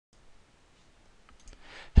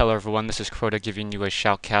Hello everyone, this is Crota giving you a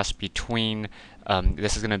shoutcast between,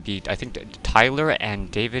 this is going to be, I think, Tyler and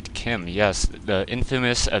David Kim. Yes, the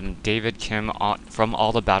infamous David Kim from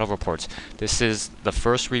all the battle reports. This is the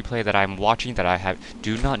first replay that I'm watching that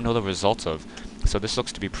do not know the results of. So this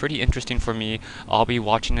looks to be pretty interesting for me. I'll be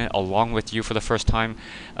watching it along with you for the first time.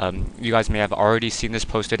 You guys may have already seen this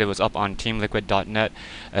posted. It was up on TeamLiquid.net,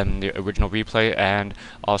 the original replay, and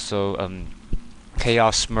also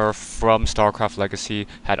Chaos Smurf from Starcraft Legacy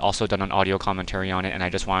had also done an audio commentary on it, and I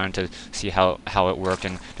just wanted to see how it worked,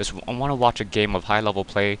 and just want to watch a game of high-level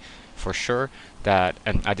play for sure.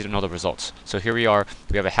 And I didn't know the results. So here we are.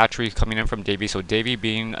 We have a hatchery coming in from Davey. So Davey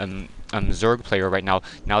being Zerg player right now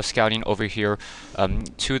scouting over here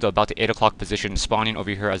to about the 8 o'clock position, spawning over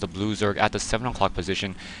here as the blue Zerg at the 7 o'clock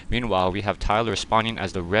position. Meanwhile, we have Tyler spawning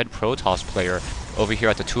as the red Protoss player over here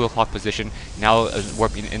at the 2 o'clock position, now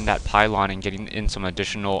warping in that pylon and getting in some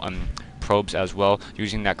additional probes as well,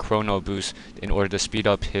 using that chrono boost in order to speed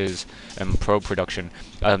up his probe production.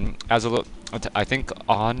 I think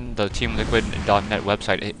on the TeamLiquid.net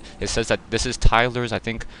website, it says that this is Tyler's, I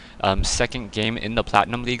think, second game in the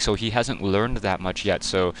Platinum League, so he hasn't learned that much yet.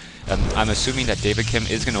 So I'm assuming that David Kim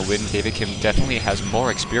is going to win. David Kim definitely has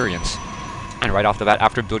more experience. And right off the bat,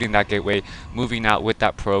 after building that gateway, moving out with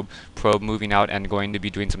that probe moving out and going to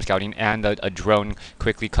be doing some scouting, and a drone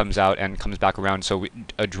quickly comes out and comes back around. So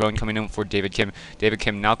a drone coming in for David Kim. David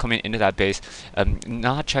Kim now coming into that base, trying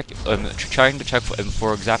to check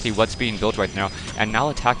for exactly what's being built right now, and now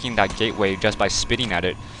attacking that gateway just by spitting at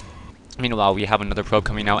it. Meanwhile, we have another probe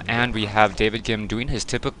coming out, and we have David Kim doing his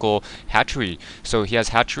typical hatchery. So he has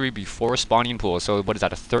hatchery before spawning pool. So what is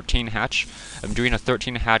that, a 13 hatch? I'm doing a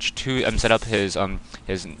 13 hatch to set up his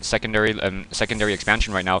secondary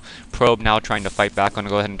expansion right now. Probe now trying to fight back. Gonna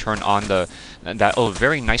go ahead and turn on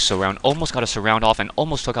very nice surround. Almost got a surround off and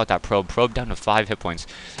almost took out that probe. Probe down to 5 hit points.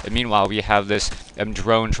 And meanwhile, we have this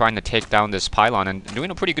drone trying to take down this pylon and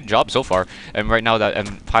doing a pretty good job so far. And right now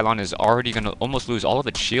that pylon is already gonna almost lose all of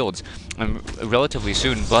its shields relatively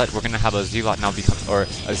soon, but we're gonna have a zealot now or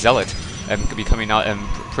a zealot be coming out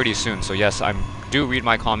pretty soon. So yes, do read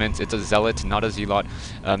my comments. It's a zealot, not a zealot.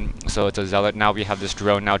 So it's a zealot. Now we have this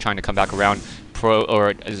drone now trying to come back around.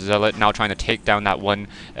 A zealot now trying to take down that one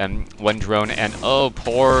drone, and oh,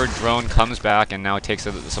 poor drone comes back and now takes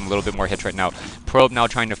some little bit more hits right now. Probe now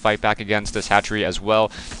trying to fight back against this hatchery as well.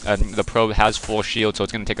 The probe has full shield, so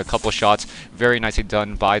it's going to take a couple shots. Very nicely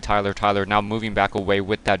done by Tyler. Tyler now moving back away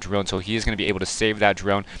with that drone, so he is going to be able to save that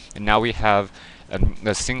drone. And now we have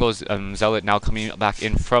the single zealot now coming back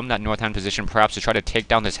in from that north hand position, perhaps to try to take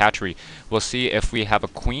down this hatchery. We'll see if we have a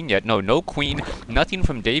queen yet. No queen, nothing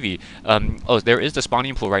from Davey. Oh, there is the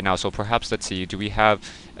spawning pool right now, so perhaps, let's see, do we have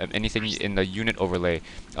anything in the unit overlay?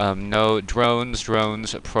 No, drones,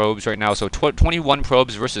 probes right now. So 21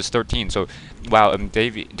 probes versus 13. So wow,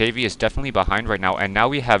 Davey is definitely behind right now. And now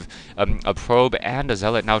we have a probe and a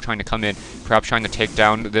zealot now trying to come in, perhaps trying to take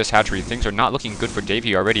down this hatchery. Things are not looking good for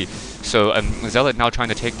Davey already. So zealot now trying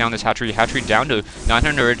to take down this hatchery. Hatchery down to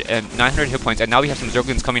 900 hit points. And now we have some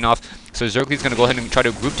Zerglings coming off. So Zergling's going to go ahead and try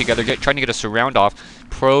to group together, trying to get a surround off.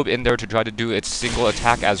 Probe in there to try to do its single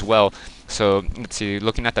attack as well. So let's see,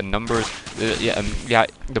 looking at the numbers,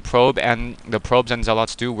 the probes and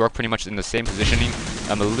zealots do work pretty much in the same positioning.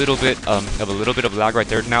 A little bit of lag right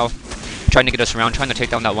there now. Trying to get us around, trying to take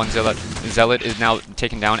down that one zealot. Zealot is now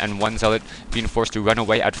taken down, and one zealot being forced to run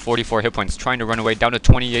away at 44 hit points. Trying to run away down to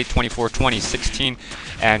 28, 24, 20, 16,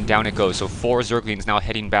 and down it goes. So 4 Zerglings now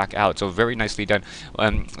heading back out. So very nicely done.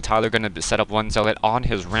 Tyler going to set up one zealot on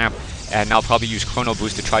his ramp, and now probably use chrono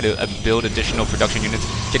boost to try to build additional production units.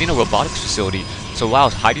 Getting a robotics facility. So wow,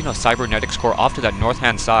 hiding a cybernetics core off to that north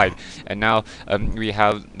hand side. And now we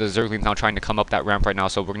have the Zerglings now trying to come up that ramp right now.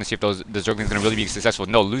 So we're going to see if the Zerglings going to really be successful.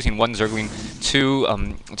 No, losing one Zergling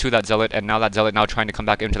to that zealot, and now that zealot now trying to come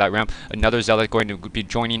back into that ramp. Another zealot going to be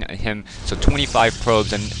joining him. So 25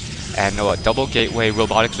 probes and a double gateway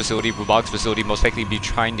robotics facility. Robotics facility most likely be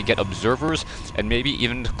trying to get observers and maybe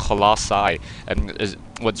even colossi. And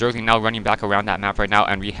what Zergling now running back around that map right now,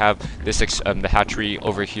 and we have this the hatchery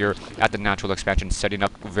over here at the natural expansion setting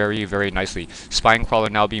up very, very nicely. Spine crawler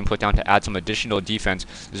now being put down to add some additional defense.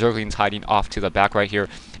 Zergling's hiding off to the back right here.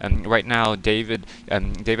 And right now, David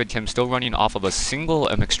Kim still running off of a single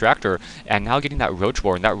extractor, and now getting that roach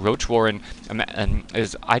warren. That roach warren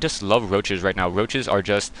I just love roaches right now. Roaches are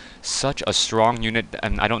just such a strong unit,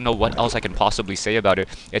 and I don't know what else I can possibly say about it.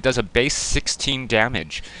 It does a base 16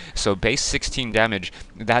 damage. So base 16 damage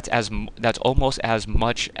that's almost as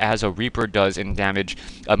much as a Reaper does in damage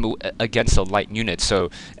against a light unit. So,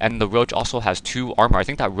 and the Roach also has 2 armor. I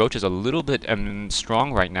think that Roach is a little bit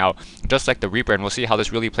strong right now, just like the Reaper, and we'll see how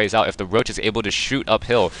this really plays out if the Roach is able to shoot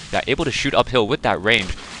uphill. Able to shoot uphill with that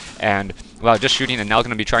range. And wow, just shooting, and now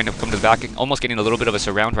going to be trying to come to the back, almost getting a little bit of a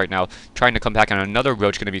surround right now, trying to come back, and another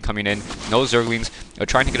Roach going to be coming in. No Zerglings,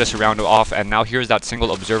 trying to get a surround off, and now here's that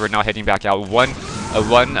single Observer now heading back out. One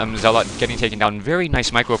Zealot getting taken down. Very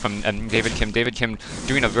nice micro from David Kim. David Kim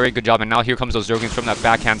doing a very good job, and now here comes those Zerglings from that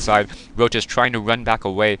backhand side. Roach is trying to run back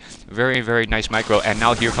away. Very, very nice micro, and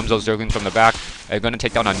now here comes those Zerglings from the back. They're going to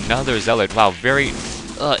take down another Zealot. Wow, very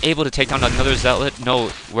able to take down another Zealot. No,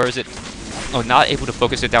 where is it? Oh, not able to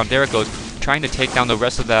focus it down. There it goes. Trying to take down the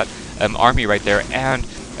rest of that army right there. And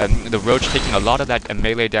the Roach taking a lot of that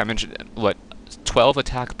melee damage. What, 12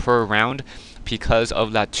 attack per round because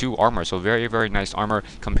of that 2 armor. So very, very nice armor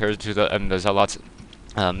compared to the Zealots.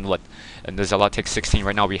 And the Zealot takes 16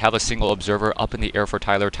 right now. We have a single Observer up in the air for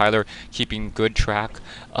Tyler. Tyler keeping good track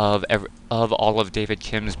of all of David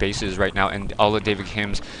Kim's bases right now, and all of David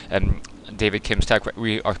Kim's tech.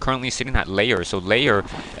 We are currently sitting at Layer. So Layer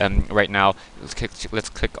right now, let's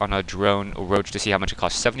click on a drone Roach to see how much it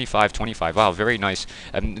costs. 75.25. Wow, very nice.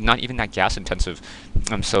 Not even that gas intensive.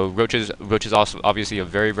 So Roach is also obviously a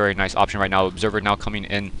very, very nice option right now. Observer now coming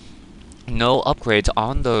in. No upgrades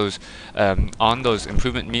on those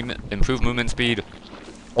improved movement speed,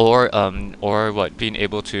 or what, being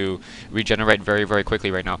able to regenerate very, very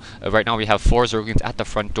quickly right now. Right now we have 4 Zerglings at the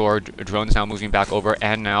front door. Drones now moving back over,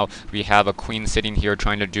 and now we have a Queen sitting here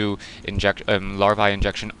trying to do larvae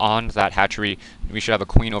injection on that hatchery. We should have a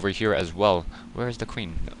Queen over here as well. Where is the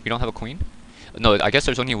Queen? We don't have a Queen? No, I guess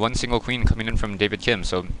there's only one single Queen coming in from David Kim,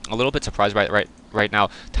 so a little bit surprised right now.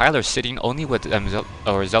 Tyler's sitting only with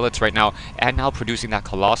Zealots right now, and now producing that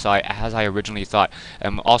Colossi as I originally thought.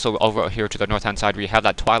 Also over here to the north-hand side, we have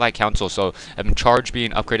that Twilight Council, so Charge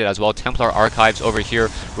being upgraded as well. Templar Archives over here,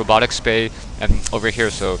 Robotic Spay over here,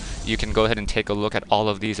 so you can go ahead and take a look at all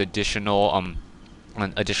of these additional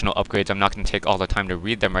upgrades. I'm not going to take all the time to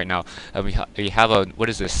read them right now. We have a, what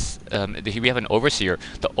is this? We have an Overseer.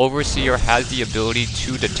 The Overseer has the ability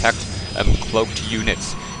to detect cloaked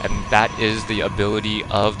units, and that is the ability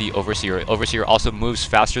of the Overseer. Overseer also moves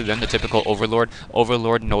faster than the typical Overlord.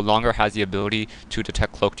 Overlord no longer has the ability to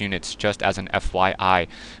detect cloaked units, just as an FYI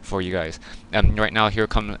for you guys. Right now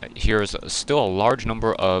here's still a large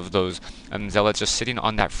number of those Zealots just sitting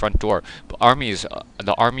on that front door.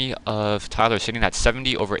 The army of Tyler sitting at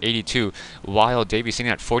 70 over 82, while Davey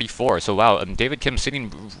sitting at 44. So wow, David Kim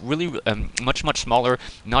sitting really much smaller,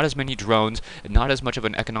 not as many drones, not as much of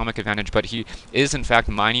an economic advantage, but he is in fact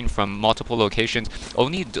mining from multiple locations.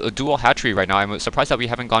 Only a dual hatchery right now. I'm surprised that we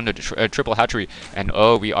haven't gone to triple hatchery. And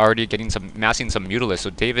oh, we already getting massing some Mutalisk. So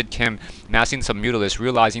David Kim massing some Mutalisk,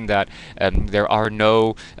 realizing that there are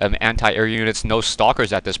no anti-air units, no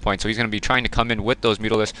stalkers at this point. So he's going to be trying to come in with those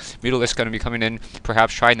Mutalisk. Mutalisk going to be coming in,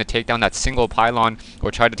 perhaps trying to take down that single pylon,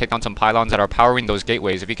 or try to take down some pylons that are powering those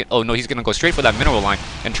gateways. If he can, oh no, he's going to go straight for that mineral line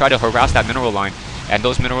and try to harass that mineral line. And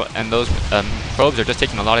those probes are just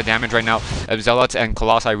taking a lot of damage right now. Zealots and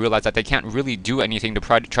Colossi realize that they can't really do anything to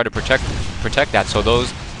try to protect that. So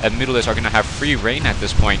those Mutalisks are going to have free reign at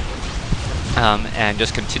this point. And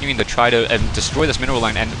just continuing to try to destroy this mineral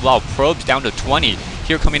line. And wow, probes down to 20.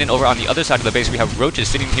 Here coming in over on the other side of the base, we have Roaches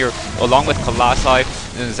sitting here along with Colossi.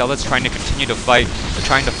 And Zealots trying to continue to fight. They're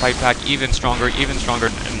trying to fight back even stronger.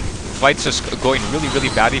 And fights just going really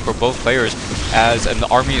badly for both players, as the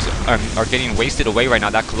armies are getting wasted away right now.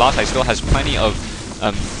 That Colossi still has plenty of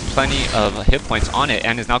hit points on it,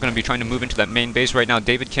 and is now going to be trying to move into that main base right now.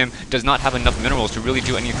 David Kim does not have enough minerals to really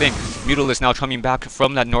do anything. Mutalisk now coming back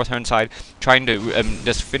from that northern side, trying to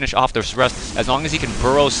just finish off the rest. As long as he can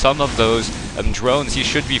burrow some of those drones, he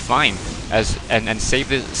should be fine. And save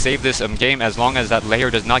this game, as long as that Layer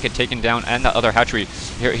does not get taken down, and that other hatchery.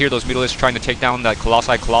 Here those Mutalisks trying to take down that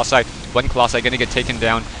Colossi. One Colossi going to get taken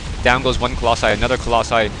down. Down goes one Colossi, another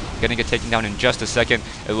Colossi going to get taken down in just a second.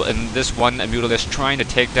 And this one Mutalisk trying to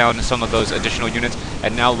take down some of those additional units.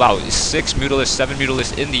 And now, wow, 6 Mutalisks, 7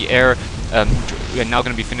 Mutalisks in the air. And now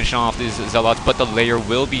going to be finishing off these Zealots, but the Layer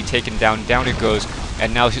will be taken down. Down it goes.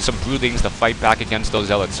 And now some Broodlings to fight back against those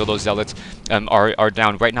Zealots. So those Zealots are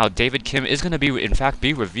down. Right now, David Kim is going to be, in fact,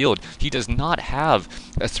 be revealed. He does not have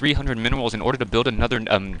 300 minerals in order to build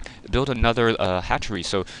another hatchery.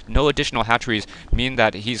 So no additional hatcheries mean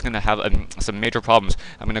that he's going to have some major problems.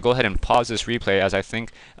 I'm going to go ahead and pause this replay, as I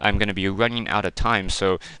think I'm going to be running out of time.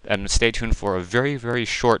 So stay tuned for a very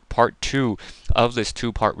short part 2 of this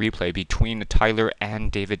 2-part replay between Tyler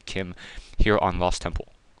and David Kim here on Lost Temple.